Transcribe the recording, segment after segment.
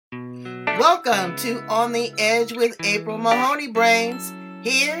Welcome to On the Edge with April Mahoney Brains.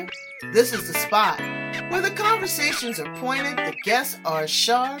 Here, this is the spot where the conversations are pointed, the guests are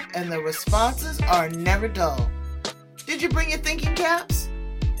sharp, and the responses are never dull. Did you bring your thinking caps?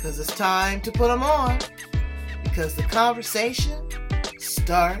 Because it's time to put them on. Because the conversation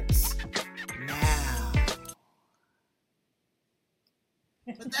starts now.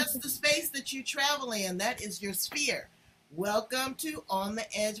 But that's the space that you travel in. That is your sphere. Welcome to On the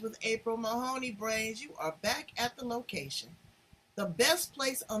Edge with April Mahoney Brains. You are back at the location, the best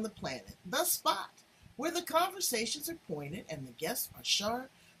place on the planet, the spot where the conversations are pointed and the guests are sharp,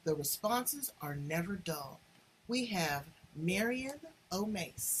 the responses are never dull. We have Marion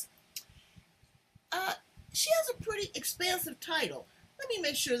Mace. She has a pretty expansive title. Let me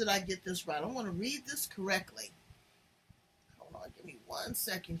make sure that I get this right. I want to read this correctly. Hold on, give me 1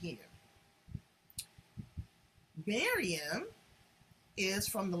 second here. Marion is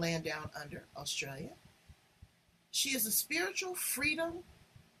from the land down under, Australia. She is a spiritual freedom,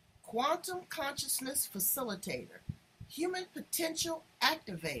 quantum consciousness facilitator, human potential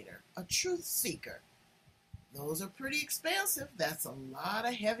activator, a truth seeker. Those are pretty expansive. That's a lot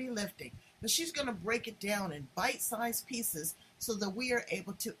of heavy lifting. But she's going to break it down in bite-sized pieces so that we are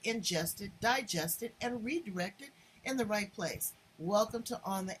able to ingest it, digest it, and redirect it in the right place. Welcome to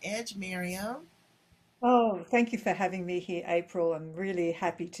On the Edge, Marion. Oh, thank you for having me here, April. I'm really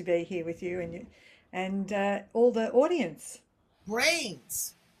happy to be here with you and all the audience.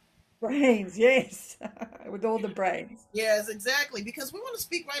 Brains. Brains, yes, with all the brains. Yes, exactly. Because we want to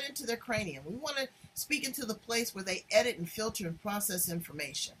speak right into their cranium. We want to speak into the place where they edit and filter and process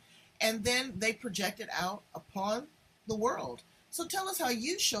information. And then they project it out upon the world. So tell us how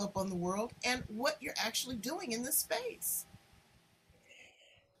you show up on the world and what you're actually doing in this space.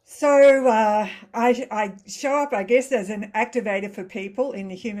 So I show up, I guess, as an activator for people in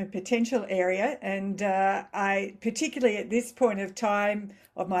the human potential area, and I particularly at this point of time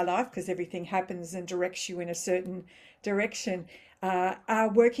of my life, because everything happens and directs you in a certain direction, are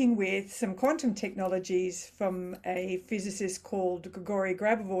working with some quantum technologies from a physicist called Grigory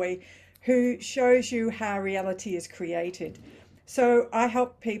Grabovoi, who shows you how reality is created. So I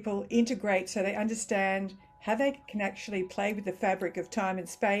help people integrate so they understand how they can actually play with the fabric of time and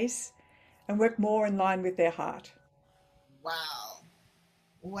space and work more in line with their heart. Wow.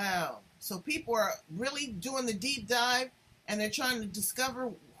 Wow. So people are really doing the deep dive and they're trying to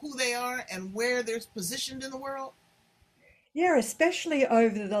discover who they are and where they're positioned in the world. Yeah, especially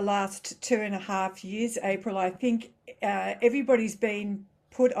over the last 2.5 years, April, I think everybody's been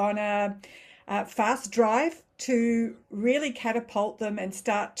put on a fast drive to really catapult them and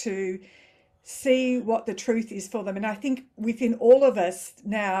start to see what the truth is for them. And I think within all of us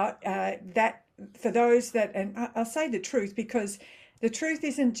now, that for those that, and I'll say the truth because the truth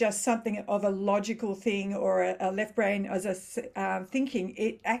isn't just something of a logical thing or a left brain as a thinking.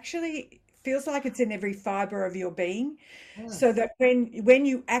 It actually feels like it's in every fiber of your being. Hmm. So that when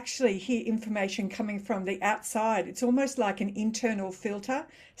you actually hear information coming from the outside, it's almost like an internal filter.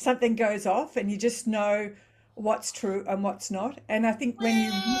 Something goes off and you just know what's true and what's not. And I think when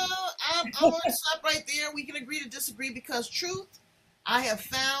you Well, I'm going to stop right there. We can agree to disagree because truth, I have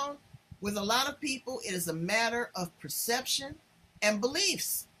found with a lot of people, it is a matter of perception and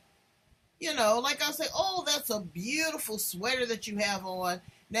beliefs. You know, like I'll say, oh, that's a beautiful sweater that you have on.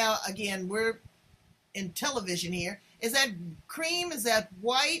 Now, again, we're in television here. Is that cream? Is that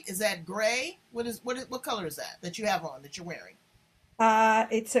white? Is that gray? What color is that you have on that you're wearing?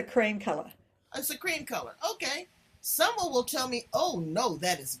 it's a cream color. It's a cream color. Okay. Someone will tell me, oh no,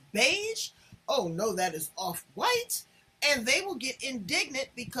 that is beige. Oh no, that is off white. And they will get indignant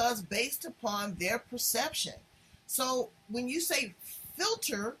because based upon their perception. So when you say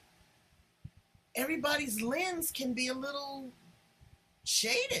filter, everybody's lens can be a little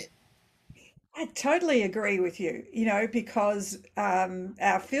shaded. I totally agree with you, because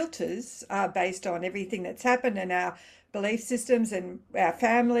our filters are based on everything that's happened and our belief systems and our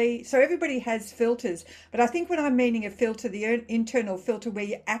family. So everybody has filters. But I think when I'm meaning a filter, the internal filter where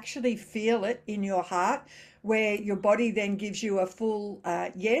you actually feel it in your heart, where your body then gives you a full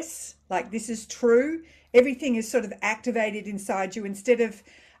yes, like this is true. Everything is sort of activated inside you instead of,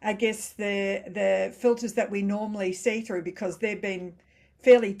 I guess, the filters that we normally see through because they've been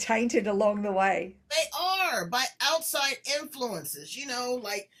fairly tainted along the way. They are by outside influences,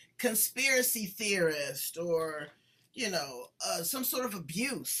 like conspiracy theorists or, some sort of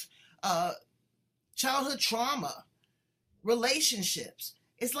abuse, uh, childhood trauma, relationships.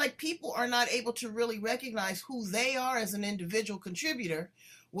 It's like people are not able to really recognize who they are as an individual contributor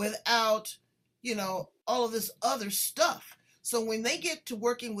without, all of this other stuff. So when they get to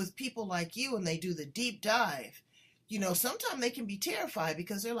working with people like you and they do the deep dive, sometimes they can be terrified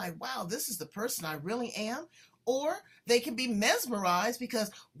because they're like, wow, this is the person I really am. Or they can be mesmerized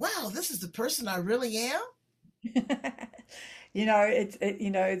because, wow, this is the person I really am.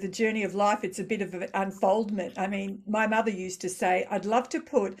 The journey of life, it's a bit of an unfoldment. I mean, my mother used to say, I'd love to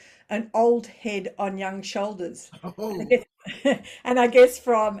put an old head on young shoulders. And I Oh, guess, and I guess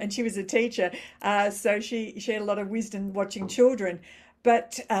and she was a teacher, so she had a lot of wisdom watching children.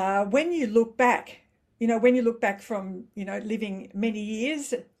 But when you look back from, living many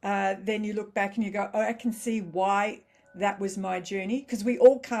years, then you look back and you go, oh, I can see why that was my journey, because we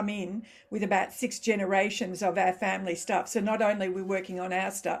all come in with about 6 generations of our family stuff. So not only are we working on our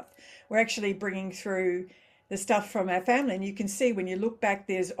stuff, we're actually bringing through the stuff from our family. And you can see when you look back,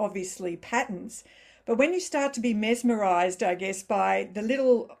 there's obviously patterns. But when you start to be mesmerized, I guess, by the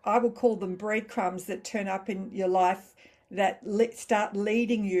little, I will call them breadcrumbs that turn up in your life that start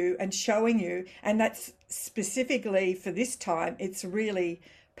leading you and showing you, and that's specifically for this time, it's really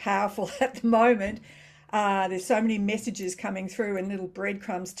powerful at the moment. There's so many messages coming through and little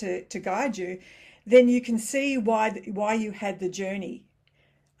breadcrumbs to guide you. Then you can see why you had the journey.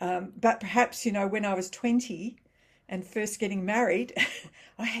 But perhaps, when I was 20 and first getting married,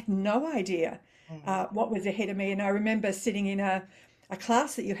 I had no idea mhm. what was ahead of me. And I remember sitting in a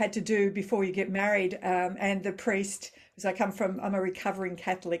class that you had to do before you get married, and the priest, because I'm a recovering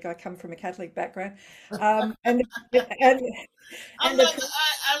Catholic, I come from a Catholic background, and and I'm and the not.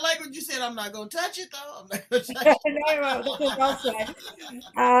 I like what you said. I'm not gonna touch it though. I'm not gonna touch it. no, that's what I'll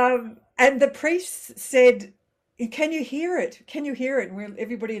say. And the priest said, "Can you hear it? Can you hear it?" And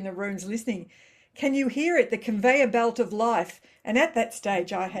everybody in the room's listening. Can you hear it? The conveyor belt of life. And at that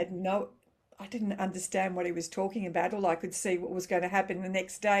stage, I didn't understand what he was talking about. All I could see what was going to happen the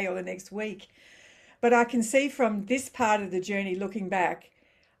next day or the next week. But I can see from this part of the journey, looking back,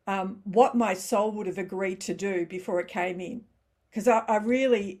 what my soul would have agreed to do before it came in. Because I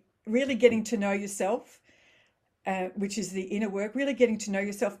really, really getting to know yourself, which is the inner work, really getting to know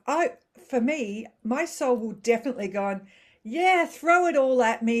yourself. For me, my soul will definitely go on, yeah, throw it all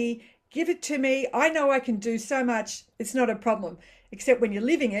at me, give it to me. I know I can do so much. It's not a problem. Except when you're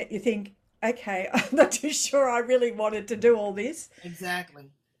living it, you think, okay, I'm not too sure I really wanted to do all this. Exactly.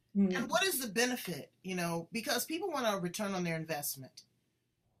 And Mm. what is the benefit? Because people want a return on their investment.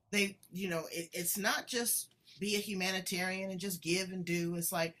 It's not just be a humanitarian and just give and do.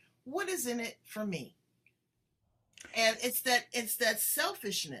 It's like, what is in it for me? And it's that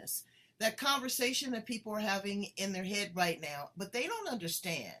selfishness, that conversation that people are having in their head right now, but they don't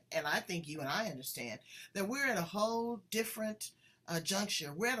understand. And I think you and I understand that we're at a whole different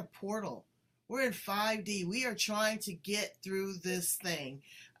juncture. We're at a portal. We're in 5D. We are trying to get through this thing.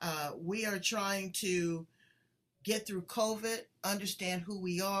 We are trying to get through COVID, understand who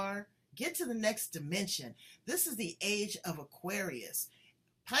we are, get to the next dimension. This is the age of Aquarius.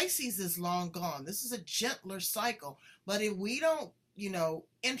 Pisces is long gone. This is a gentler cycle. But if we don't,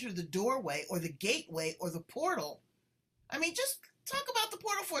 enter the doorway or the gateway or the portal, I mean, just talk about the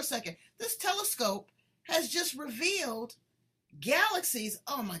portal for a second. This telescope has just revealed galaxies.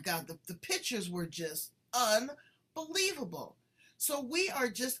 Oh my God, the pictures were just unbelievable. So we are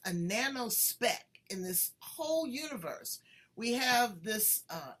just a nano speck in this whole universe. We have this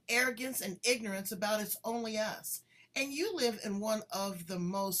arrogance and ignorance about it's only us. And you live in one of the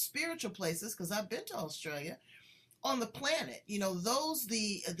most spiritual places, because I've been to Australia, on the planet.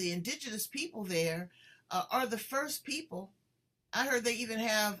 The indigenous people there are the first people. I heard they even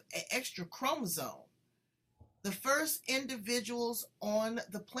have an extra chromosome, the first individuals on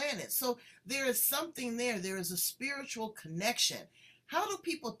the planet. So there is something there. There is a spiritual connection. How do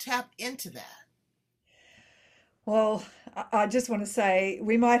people tap into that? Well, I just want to say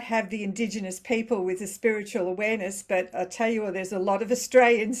we might have the Indigenous people with a spiritual awareness, but I tell you what, there's a lot of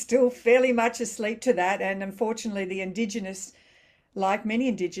Australians still fairly much asleep to that. And unfortunately, the Indigenous, like many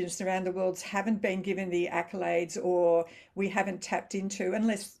Indigenous around the world, haven't been given the accolades, or we haven't tapped into,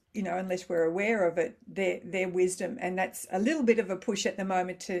 unless we're aware of it, their wisdom. And that's a little bit of a push at the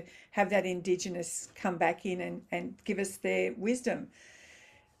moment to have that Indigenous come back in and give us their wisdom.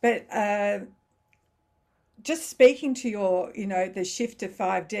 But just speaking to the shift to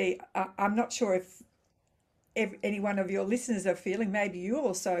 5D, I'm not sure if any one of your listeners are feeling, maybe you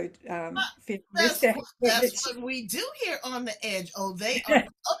also feel this. That's what we do here on the edge. Oh, they are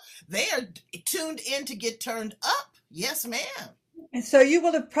they are tuned in to get turned up. Yes, ma'am. And so you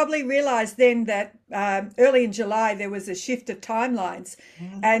will have probably realized then that early in July there was a shift of timelines,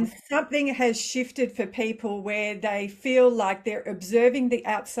 Mhm. and something has shifted for people where they feel like they're observing the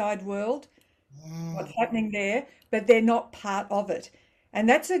outside world, what's Mm. happening there, but they're not part of it. And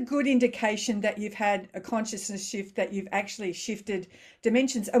that's a good indication that you've had a consciousness shift, that you've actually shifted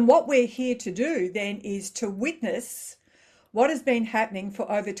dimensions. And what we're here to do then is to witness what has been happening for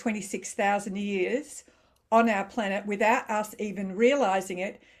over 26,000 years on our planet without us even realizing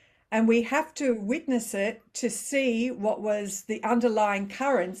it. And we have to witness it to see what was the underlying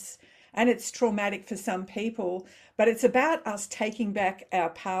currents. And it's traumatic for some people, but it's about us taking back our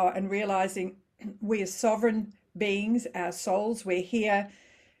power and realizing we are sovereign beings, our souls. We're here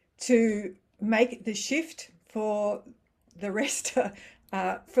to make the shift for the rest,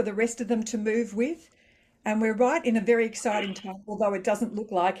 for the rest of them to move with. And we're right in a very exciting time, although it doesn't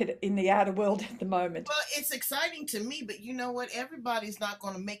look like it in the outer world at the moment. Well, it's exciting to me, but you know what? Everybody's not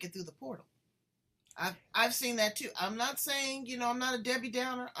going to make it through the portal. I've seen that too. I'm not saying, I'm not a Debbie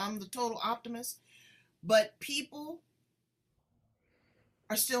Downer. I'm the total optimist. But people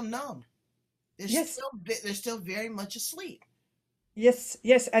are still numb. Yes. They're still very much asleep. Yes,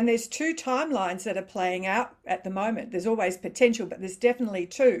 yes. And there's two timelines that are playing out at the moment. There's always potential, but there's definitely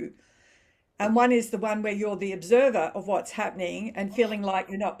two. And one is the one where you're the observer of what's happening and feeling like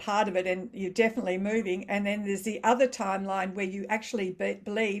you're not part of it and you're definitely moving. And then there's the other timeline where you actually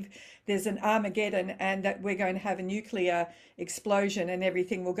believe there's an Armageddon and that we're going to have a nuclear explosion and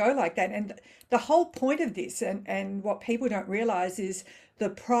everything will go like that. And the whole point of this and what people don't realize is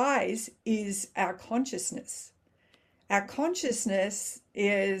the prize is our consciousness. Our consciousness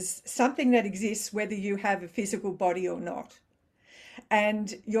is something that exists whether you have a physical body or not.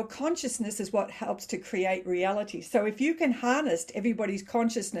 And your consciousness is what helps to create reality. So if you can harness everybody's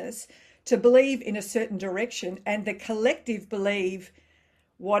consciousness to believe in a certain direction and the collective believe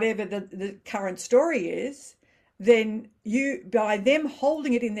whatever the current story is, then you, by them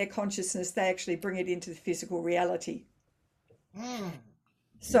holding it in their consciousness, they actually bring it into the physical reality. Mm.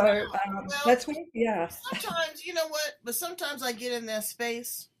 So Well, that's what, yeah. Sometimes, you know what? But sometimes I get in that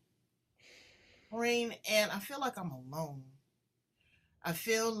space, Maureen, and I feel like I'm alone. I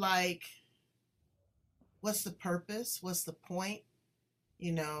feel like, what's the purpose? What's the point?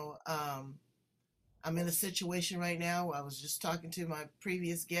 I'm in a situation right now. I was just talking to my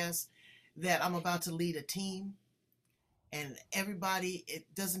previous guest that I'm about to lead a team, and everybody, it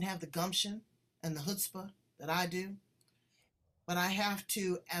doesn't have the gumption and the chutzpah that I do, but I have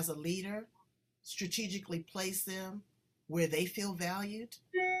to, as a leader, strategically place them where they feel valued.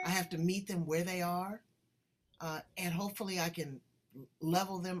 I have to meet them where they are, and hopefully I can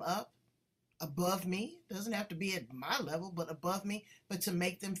level them up above me. Doesn't have to be at my level, but above me, but to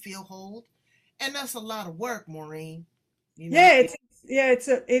make them feel whole. And that's a lot of work, Maureen. Yeah,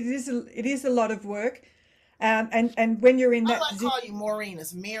 it is a lot of work. And when you're in I that like to position, call you Maureen.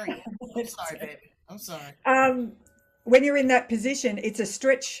 It's Marion. I'm sorry, baby. I'm sorry. when you're in that position, it's a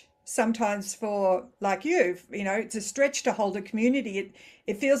stretch sometimes for like it's a stretch to hold a community.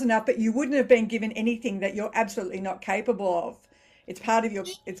 It feels enough, but you wouldn't have been given anything that you're absolutely not capable of. It's part of the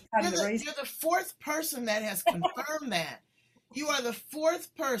reason. You're the fourth person that has confirmed that. You are the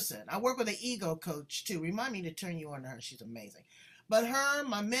fourth person. I work with an ego coach too. Remind me to turn you on to her. She's amazing. But her,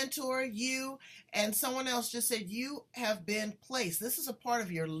 my mentor, you, and someone else just said you have been placed. This is a part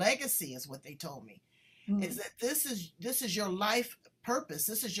of your legacy, is what they told me. Is that this is your life purpose.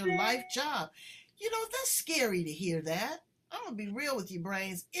 This is your life job. That's scary to hear that. I'm gonna be real with you,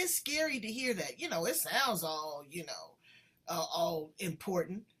 brains. It's scary to hear that. It sounds all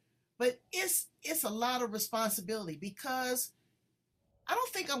important, but it's a lot of responsibility because I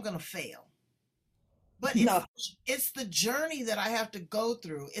don't think I'm gonna fail. But No. it's the journey that I have to go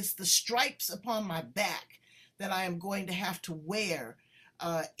through. It's the stripes upon my back that I am going to have to wear.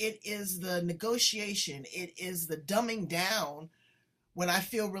 It is the negotiation. It is the dumbing down when I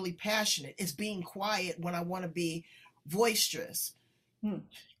feel really passionate. It's being quiet when I want to be boisterous.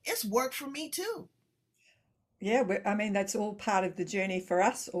 It's work for me too. Yeah, I mean, that's all part of the journey for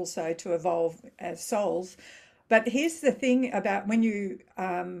us also to evolve as souls. But here's the thing about when you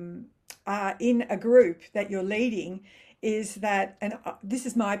are in a group that you're leading is that, and this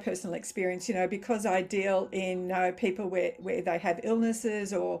is my personal experience, because I deal in people where they have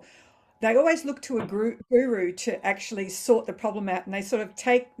illnesses or they always look to a guru to actually sort the problem out, and they sort of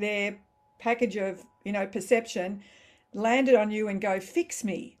take their package of, perception, land it on you and go, fix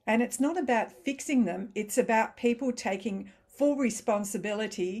me. And it's not about fixing them. It's about people taking full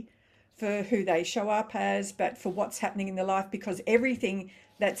responsibility for who they show up as, but for what's happening in their life, because everything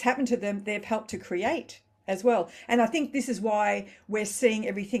that's happened to them, they've helped to create as well. And I think this is why we're seeing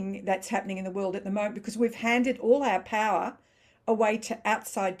everything that's happening in the world at the moment, because we've handed all our power away to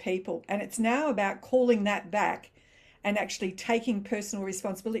outside people. And it's now about calling that back and actually taking personal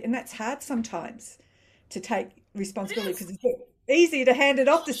responsibility. And that's hard sometimes to take It responsibility is. because it's easy to hand it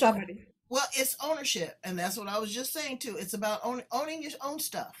off to Ownership. somebody. Well, it's ownership, and that's what I was just saying too. It's about owning your own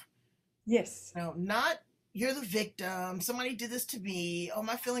stuff. Yes. Not you're the victim. Somebody did this to me. Oh,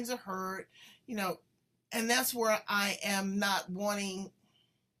 my feelings are hurt. You know, and that's where I am not wanting.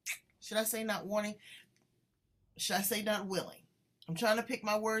 Should I say not wanting? Should I say not willing? I'm trying to pick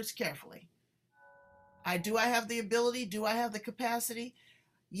my words carefully. I have the ability? Do I have the capacity?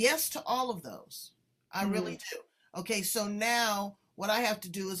 Yes to all of those. I really Mm, do. Okay, so now what I have to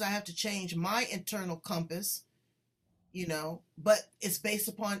do is I have to change my internal compass, but it's based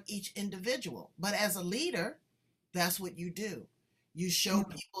upon each individual. But as a leader, that's what you do. You show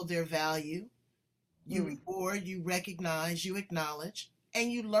mm, people their value, you mm. reward, you recognize, you acknowledge,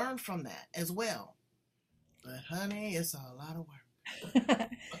 and you learn from that as well. But honey, it's a lot of work.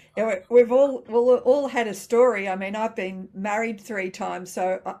 Yeah, we've all had a story. I mean, I've been married 3 times,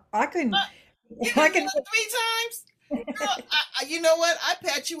 so I can Uh, You've I been can. married 3 times? Girl, you know what? I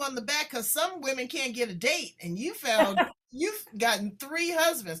pat you on the back because some women can't get a date, and you've gotten 3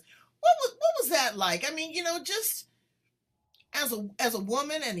 husbands. What was that like? I mean, just as a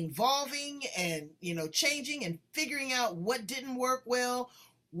woman and evolving and changing and figuring out what didn't work well,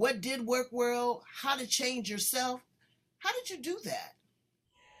 what did work well, how to change yourself. How did you do that?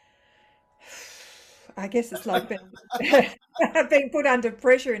 I guess it's like being being put under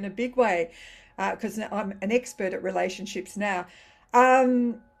pressure in a big way because I'm an expert at relationships now.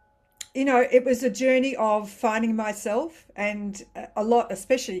 Um, it was a journey of finding myself and a lot,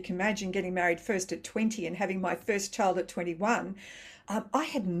 especially you can imagine getting married first at 20 and having my first child at 21. I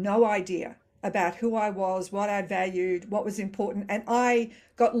had no idea about who I was, what I valued, what was important, and I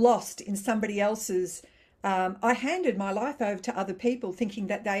got lost in somebody else's. I handed my life over to other people thinking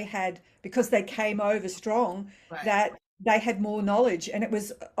that they had, because they came over strong, Right. that they had more knowledge. And it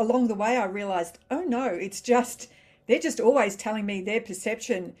was along the way I realized, oh no, it's just they're just always telling me their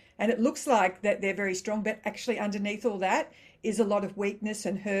perception, and it looks like that they're very strong, but actually underneath all that is a lot of weakness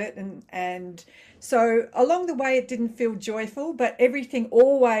and hurt, and so along the way it didn't feel joyful, but everything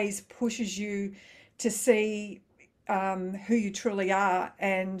always pushes you to see who you truly are.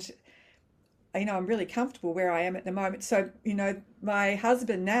 And I'm really comfortable where I am at the moment. So, my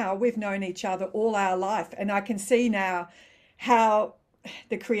husband now, we've known each other all our life, and I can see now how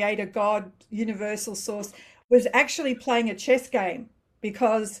the creator, God, universal source, was actually playing a chess game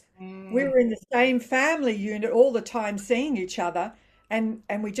because we Mm, were in the same family unit all the time seeing each other, and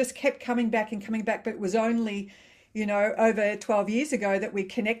we just kept coming back and coming back. But it was only, over 12 years ago that we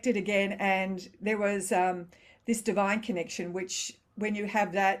connected again, and there was this divine connection, which when you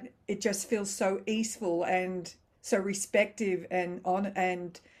have that, it just feels so easeful and so respective and on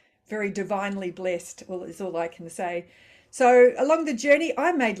and very divinely blessed. Well, is all I can say. So along the journey,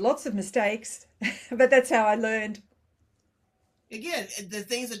 I made lots of mistakes, but that's how I learned. again, the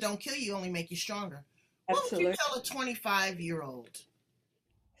things that don't kill you only make you stronger. What would you Absolutely. tell a 25-year-old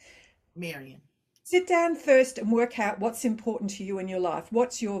Marion? Sit down first and work out what's important to you in your life.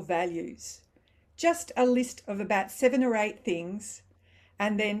 What's your values? Just a list of about 7 or 8 things,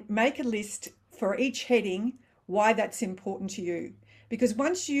 and then make a list for each heading why that's important to you. Because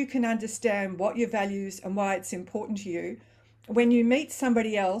once you can understand what your values and why it's important to you, when you meet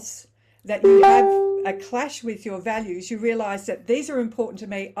somebody else that you have a clash with your values, you realize that these are important to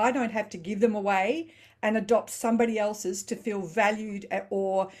me. I don't have to give them away and adopt somebody else's to feel valued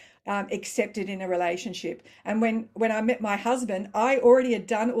or accepted in a relationship. And when I met my husband, I already had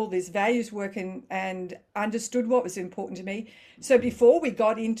done all this values work and understood what was important to me. So before we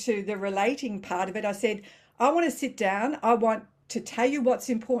got into the relating part of it, I said, I want to sit down. I want to tell you what's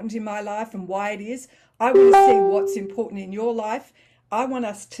important in my life and why it is. I want to see what's important in your life. I want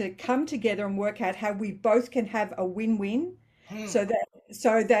us to come together and work out how we both can have a win-win, Hmm.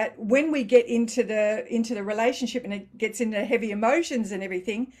 so that when we get into the relationship and it gets into heavy emotions and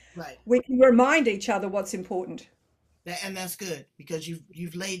everything, Right. we can remind each other what's important. And that's good because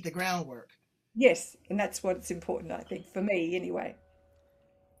you've laid the groundwork. Yes, and that's what's important, I think, for me anyway.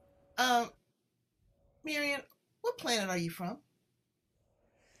 Um, Marion, what planet are you from?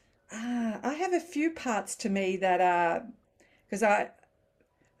 I have a few parts to me that are because I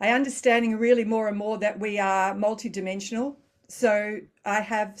understanding really more and more that we are multidimensional. So I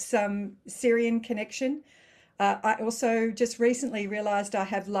have some Syrian connection. I also just recently realized I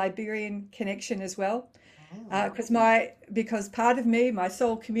have Liberian connection as well. Oh, Because part of me, my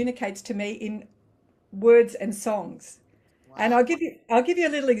soul communicates to me in words and songs. And wow. I'll give you a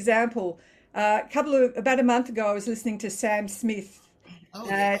little example. About a month ago, I was listening to Sam Smith. Oh,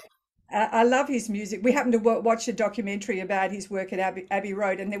 yeah. Uh, I love his music. We happened to watch a documentary about his work at Abbey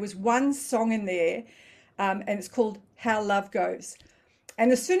Road, and there was one song in there. and it's called How Love Goes.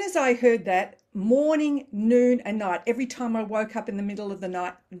 And as soon as I heard that, morning, noon, and night, every time I woke up in the middle of the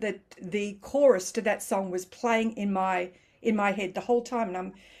night, the chorus to that song was playing in my head the whole time.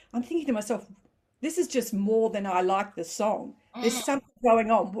 And I'm thinking to myself, this is just more than I like the song. There's Mm. something going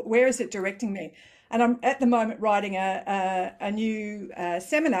on. Where is it directing me? And I'm at the moment writing a new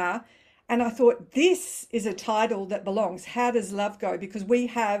seminar, and I thought this is a title that belongs. How does love go? Because we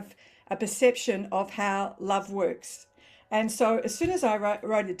have a perception of how love works. And so as soon as I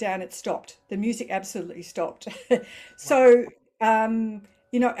wrote it down, it stopped. The music absolutely stopped. Wow. So,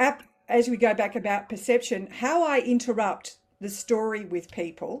 you know, as we go back about perception, how I interrupt the story with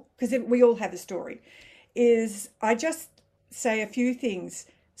people, because we all have a story, is I just say a few things.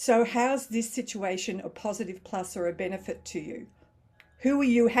 So, how's this situation a positive plus or a benefit to you? Who are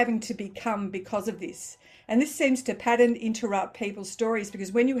you having to become because of this? And this seems to pattern interrupt people's stories,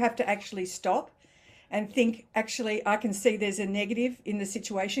 because when you have to actually stop and think, actually, I can see there's a negative in the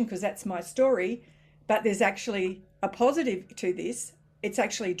situation because that's my story, but there's actually a positive to this. It's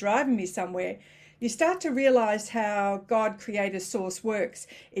actually driving me somewhere. You start to realize how God creator source works.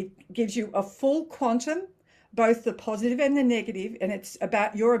 It gives you a full quantum, both the positive and the negative, and it's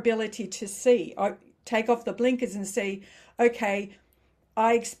about your ability to see. Take off the blinkers and see, okay,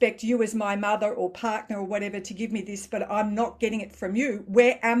 I expect you as my mother or partner or whatever to give me this, but I'm not getting it from you.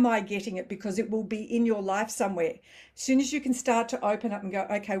 Where am I getting it? Because it will be in your life somewhere. As soon as you can start to open up and go,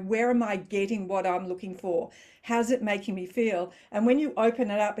 okay, where am I getting what I'm looking for? How's it making me feel? And when you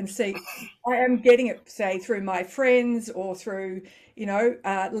open it up and see, I am getting it, say, through my friends or through,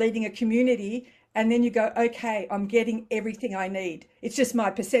 leading a community. And then you go, okay, I'm getting everything I need. It's just my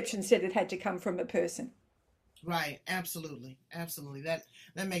perception said it had to come from a person. Right. Absolutely. Absolutely.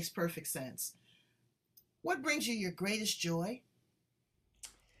 That makes perfect sense. What brings you your greatest joy?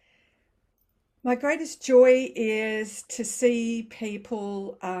 My greatest joy is to see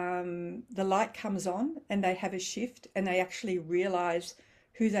people, the light comes on and they have a shift and they actually realize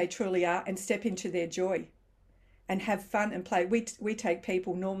who they truly are and step into their joy and have fun and play. We take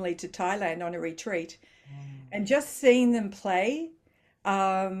people normally to Thailand on a retreat, Mm. and just seeing them play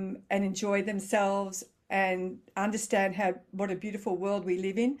and enjoy themselves and understand what a beautiful world we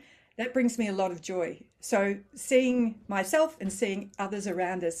live in, that brings me a lot of joy. So seeing myself and seeing others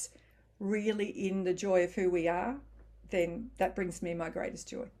around us really in the joy of who we are, then that brings me my greatest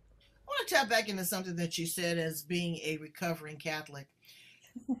joy. I want to tap back into something that you said as being a recovering Catholic.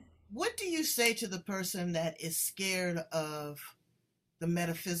 What do you say to the person that is scared of the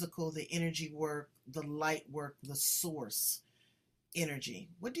metaphysical, the energy work, the light work, the source energy?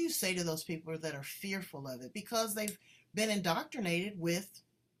 What do you say to those people that are fearful of it because they've been indoctrinated with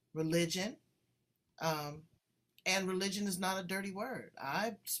religion? Um, and religion is not a dirty word.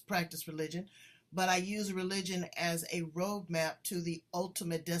 I practice religion, but I use religion as a roadmap to the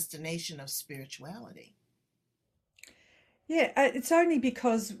ultimate destination of spirituality. Yeah, it's only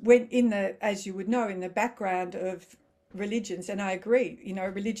because when as you would know, in the background of religions, and I agree,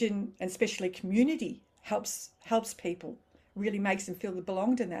 religion and especially community helps people, really makes them feel they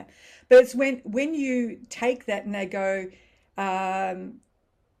belonged in that. But it's when you take that and they go, um,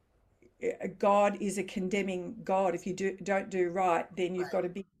 God is a condemning God. If you don't do right, then you've Right, got a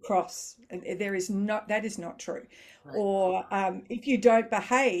big cross. And there is not that is not true. right. Or if you don't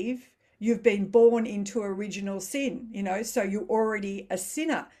behave, you've been born into original sin. So you're already a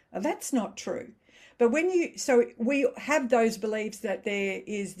sinner. Now, that's not true. But so we have those beliefs that there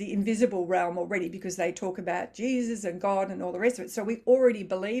is the invisible realm already because they talk about Jesus and God and all the rest of it. So we already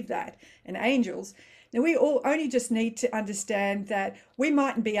believe that, and angels. Now, we all only just need to understand that we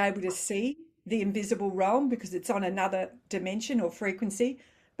mightn't be able to see the invisible realm because it's on another dimension or frequency,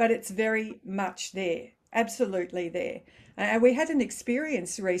 but it's very much there, absolutely there. And we had an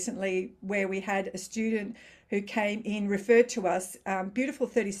experience recently where we had a student who came in, referred to us, beautiful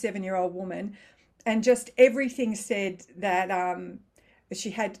 37-year-old woman, and just everything said that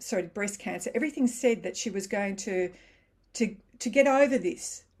she had, sorry, breast cancer. Everything said that she was going to get over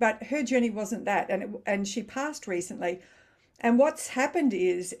this, but her journey wasn't that, and she passed recently. And what's happened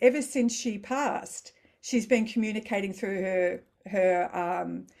is, ever since she passed, she's been communicating through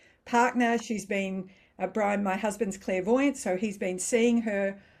her partner. She's been Brian, my husband's clairvoyant, so he's been seeing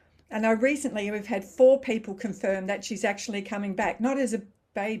her. And we've had 4 people confirm that she's actually coming back, not as a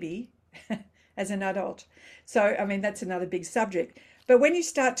baby, as an adult. So, I mean, that's another big subject. But when you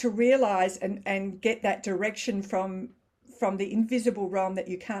start to realize and get that direction from the invisible realm that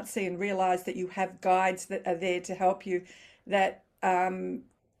you can't see and realize that you have guides that are there to help you, that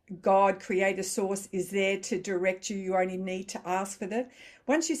God, creator source, is there to direct you. You only need to ask for that.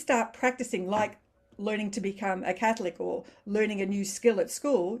 Once you start practicing, like learning to become a Catholic or learning a new skill at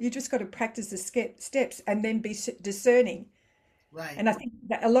school. You just got to practice the steps and then be discerning. Right. And I think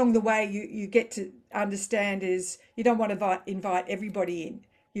that along the way, you get to understand is you don't want to invite everybody in.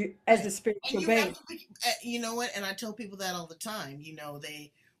 You, as Right. a And spiritual you have being. to be, you know what? And I tell people that all the time.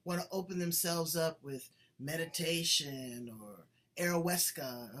 They want to open themselves up with meditation or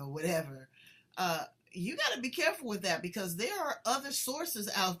ayahuasca or whatever. You got to be careful with that because there are other sources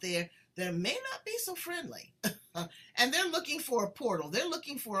out there that may not be so friendly. And they're looking for a portal, they're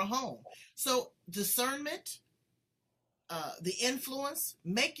looking for a home. So, discernment, the influence,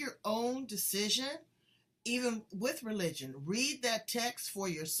 make your own decision even with religion. Read that text for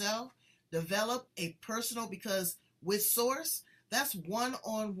yourself. Develop a personal, because with Source, that's one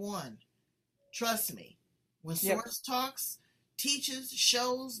on one. Trust me. When Yep. Source talks, teaches,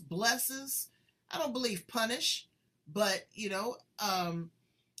 shows, blesses, I don't believe punish, but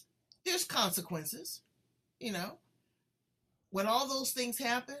there's consequences. You know, when all those things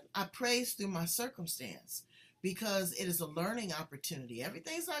happen, I praise through my circumstance because it is a learning opportunity.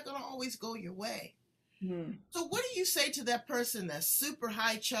 Everything's not going to always go your way. Mm. So what do you say to that person that's super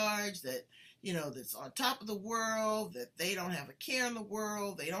high charge, that, that's on top of the world, that they don't have a care in the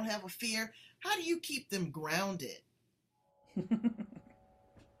world, they don't have a fear? How do you keep them grounded?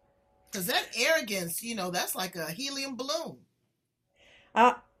 Because that arrogance, that's like a helium balloon.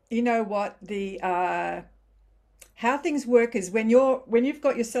 Uh, you know what the how things work is when you've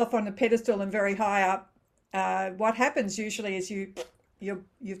got yourself on a pedestal and very high up, what happens usually is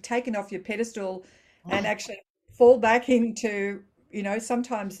you've taken off your pedestal and Mm, actually fall back into,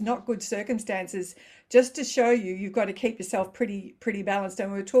 sometimes not good circumstances. Just to show you, you've got to keep yourself pretty balanced.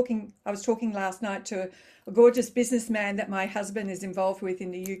 And I was talking last night to a gorgeous businessman that my husband is involved with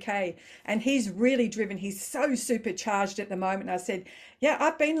in the UK, and he's really driven. He's so supercharged at the moment. And I said, yeah,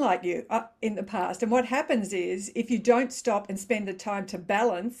 I've been like you in the past. And what happens is if you don't stop and spend the time to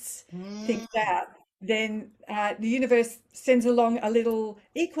balance things mm. out, then the universe sends along a little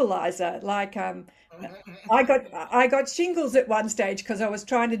equalizer. Like I got shingles at one stage because I was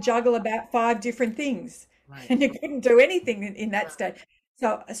trying to juggle about five different things, Right, and you couldn't do anything in that right. stage.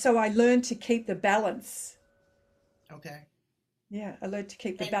 So I learned to keep the balance. Okay. Yeah, I learned to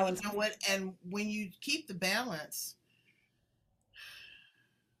keep the And you balance. know what? And when you keep the balance,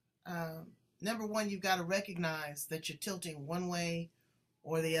 um, number one, you've got to recognize that you're tilting one way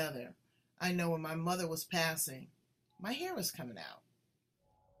or the other. I know when my mother was passing, my hair was coming out,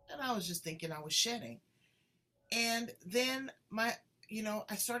 and I was just thinking I was shedding. And then I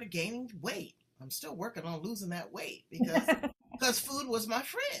started gaining weight. I'm still working on losing that weight because food was my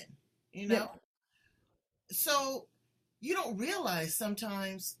friend, you know. Yep. So you don't realize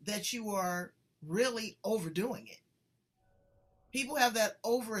sometimes that you are really overdoing it. People have that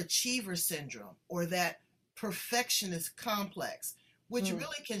overachiever syndrome or that perfectionist complex, which Mm.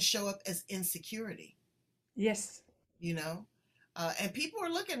 really can show up as insecurity, Yes. you know? And people are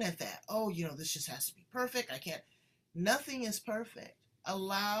looking at that. Oh, this just has to be perfect. I can't. Nothing is perfect.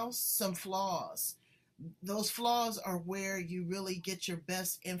 Allow some flaws. Those flaws are where you really get your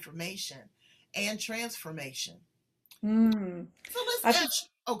best information and transformation. Mm. So I let's think ask.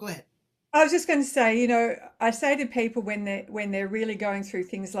 Oh, go ahead. I was just going to say, I say to people when they're really going through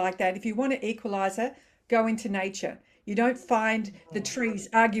things like that, if you want an equalizer, go into nature. You don't find the Mm, trees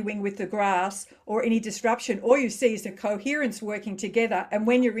arguing with the grass or any disruption. All you see is the coherence working together. And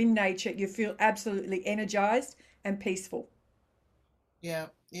when you're in nature, you feel absolutely energized and peaceful. yeah,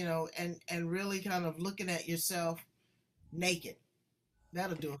 and really kind of looking at yourself naked.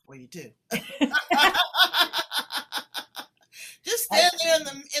 That'll do it for you too. Just stand there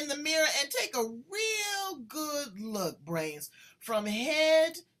in the mirror and take a real good look, brains, from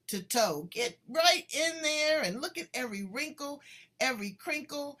head to toe. Get right in there and look at every wrinkle, every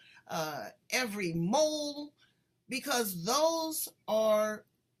crinkle, every mole, because those are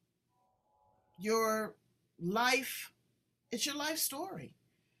your life. It's your life story.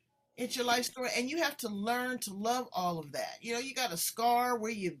 It's your life story, and you have to learn to love all of that. You got a scar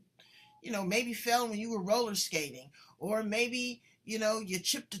where you maybe fell when you were roller skating, or maybe, you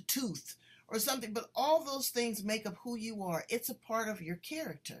chipped a tooth or something, but all those things make up who you are. It's a part of your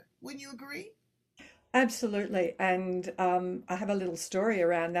character. Wouldn't you agree? Absolutely. And I have a little story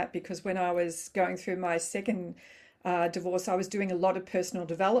around that because when I was going through my second divorce, I was doing a lot of personal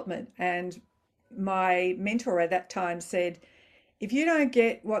development. And my mentor at that time said, if you don't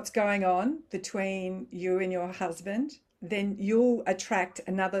get what's going on between you and your husband, then you'll attract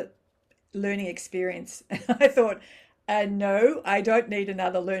another learning experience. And I thought, no, I don't need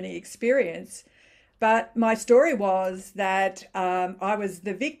another learning experience. But my story was that I was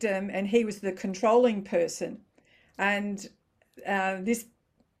the victim and he was the controlling person. And this,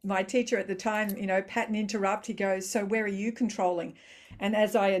 my teacher at the time, pattern interrupt, he goes, "So where are you controlling?" And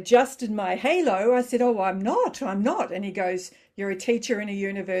as I adjusted my halo, I said, "Oh, I'm not." And he goes, "You're a teacher in a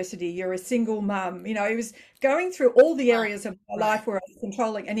university, you're a single mum." He was going through all the Right. areas of my Right. life where I was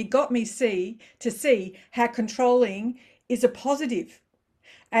controlling, and he got me to see how controlling is a positive.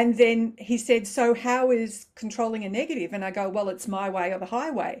 And then he said, "So how is controlling a negative?" And I go, "Well, it's my way or the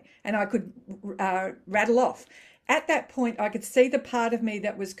highway." And I could rattle off. At that point, I could see the part of me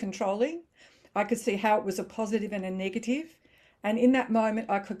that was controlling. I could see how it was a positive and a negative. And in that moment,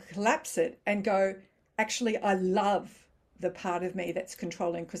 I could collapse it and go, actually, I love the part of me that's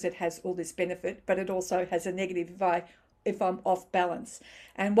controlling because it has all this benefit, but it also has a negative if I'm off balance.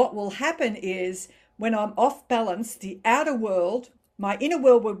 And what will happen is when I'm off balance, the outer world, my inner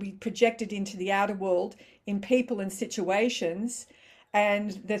world will be projected into the outer world in people and situations.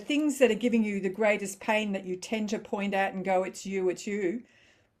 And the things that are giving you the greatest pain that you tend to point out and go, it's you,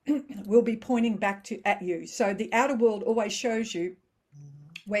 will be pointing back at you. So the outer world always shows you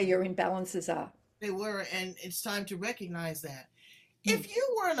Mhm. where your imbalances are. They were, and it's time to recognize that. Mm. If you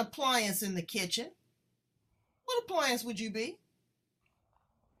were an appliance in the kitchen, what appliance would you be?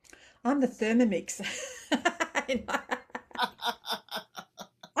 I'm the Thermomix.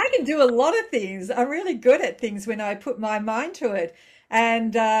 I can do a lot of things. I'm really good at things when I put my mind to it.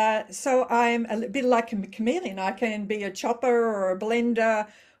 And so I'm a bit like a chameleon. I can be a chopper or a blender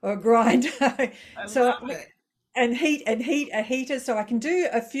or a grinder. I So love it. and heat a heater. So I can do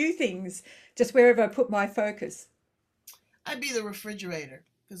a few things just wherever I put my focus. I'd be the refrigerator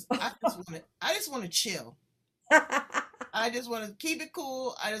because I just want to chill. I just want to keep it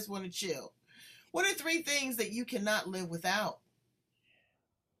cool. I just want to chill. What are three things that you cannot live without?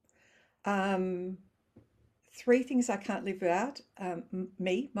 Um, Three things I can't live without: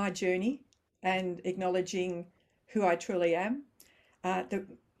 me, my journey, and acknowledging who I truly am. The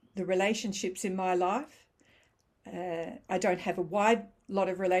relationships in my life. I don't have a wide lot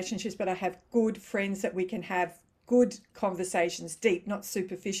of relationships, but I have good friends that we can have good conversations, deep, not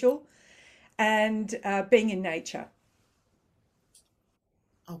superficial, and being in nature.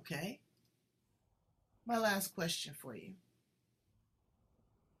 Okay. My last question for you.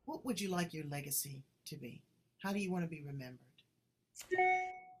 What would you like your legacy to be? How do you want to be remembered?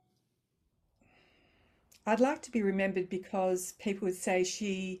 I'd like to be remembered because people would say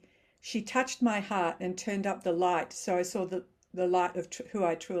she touched my heart and turned up the light, so I saw the light of who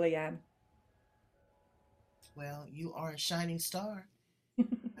I truly am. Well, you are a shining star.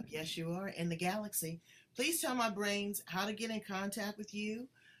 Yes, you are in the galaxy. Please tell my brains how to get in contact with you.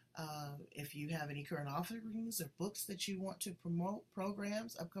 If you have any current offerings or books that you want to promote,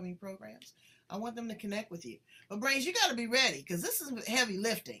 programs, upcoming programs, I want them to connect with you. But brains, you got to be ready because this is heavy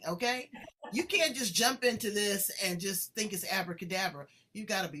lifting. Okay, you can't just jump into this and just think it's abracadabra. You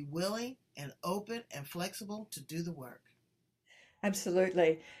got to be willing and open and flexible to do the work.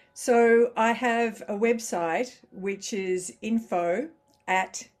 Absolutely. So I have a website which is info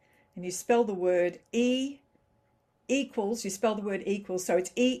at, and you spell the word equals, you spell the word equals, so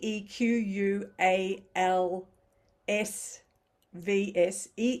it's E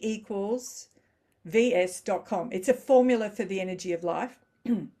equals vs.com. It's a formula for the energy of life.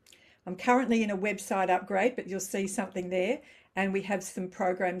 I'm currently in a website upgrade, but you'll see something there. And we have some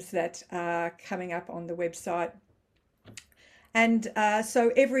programs that are coming up on the website. And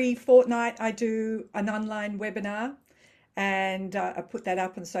so every fortnight I do an online webinar and I put that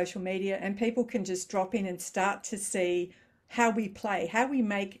up on social media, and people can just drop in and start to see how we play, how we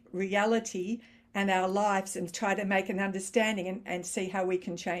make reality and our lives, and try to make an understanding and see how we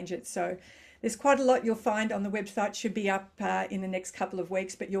can change it. So there's quite a lot you'll find on the website, should be up in the next couple of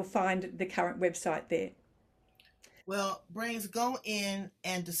weeks, but you'll find the current website there. Well, brains, go in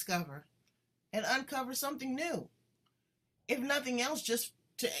and discover and uncover something new. If nothing else, just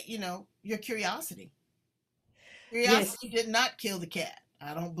to, your curiosity. Yes. Curiosity did not kill the cat.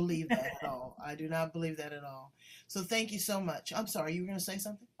 I don't believe that at all. I do not believe that at all. So thank you so much. I'm sorry, you were going to say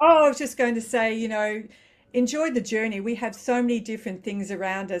something? Oh, I was just going to say, enjoy the journey. We have so many different things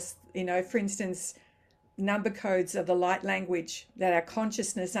around us. For instance, number codes are the light language that our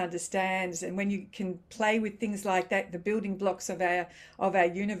consciousness understands. And when you can play with things like that, the building blocks of our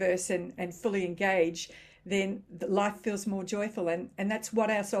universe, and fully engage, then life feels more joyful. And that's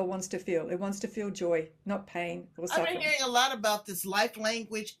what our soul wants to feel. It wants to feel joy, not pain or I've been suffering. hearing a lot about this life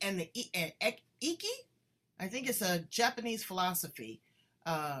language and the Iki. I think it's a Japanese philosophy.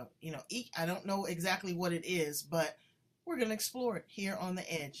 I don't know exactly what it is, but we're going to explore it here on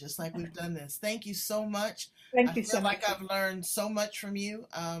The Edge, just like we've done this. Thank you so much. Thank you so I feel much. like I've learned so much from you,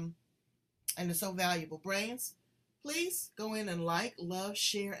 and it's so valuable. Brains, please go in and like, love,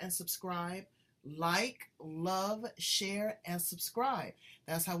 share, and subscribe. Like, love, share, and subscribe.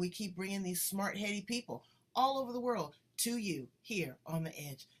 That's how we keep bringing these smart, heady people all over the world to you here on The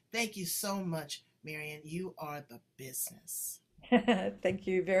Edge. Thank you so much, Marion. You are the business. Thank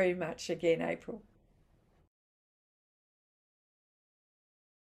you very much again, April.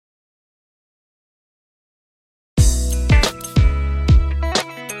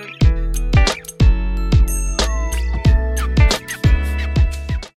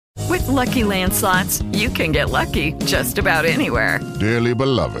 With Lucky Land Slots, you can get lucky just about anywhere. Dearly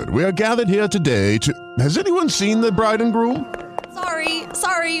beloved, we are gathered here today to... Has anyone seen the bride and groom?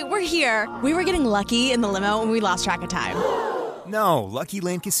 Sorry, we're here. We were getting lucky in the limo and we lost track of time. No, Lucky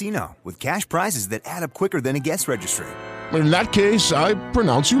Land Casino, with cash prizes that add up quicker than a guest registry. In that case, I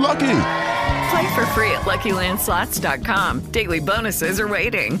pronounce you lucky. Play for free at LuckyLandSlots.com. Daily bonuses are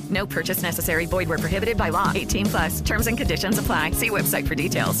waiting. No purchase necessary. Void where prohibited by law. 18+. Terms and conditions apply. See website for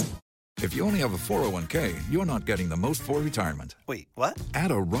details. If you only have a 401k, you're not getting the most for retirement. Wait, what? Add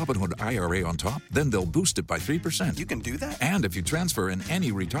a Robinhood IRA on top, then they'll boost it by 3%. You can do that? And if you transfer in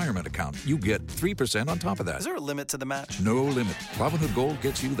any retirement account, you get 3% on top of that. Is there a limit to the match? No limit. Robinhood Gold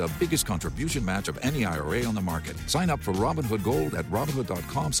gets you the biggest contribution match of any IRA on the market. Sign up for Robinhood Gold at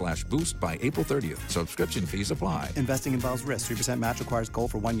Robinhood.com/boost by April 30th. Subscription fees apply. Investing involves risk. 3% match requires gold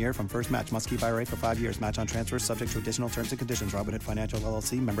for 1 year from first match. Must keep IRA for 5 years. Match on transfers subject to additional terms and conditions. Robinhood Financial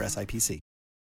LLC. Member SIPC.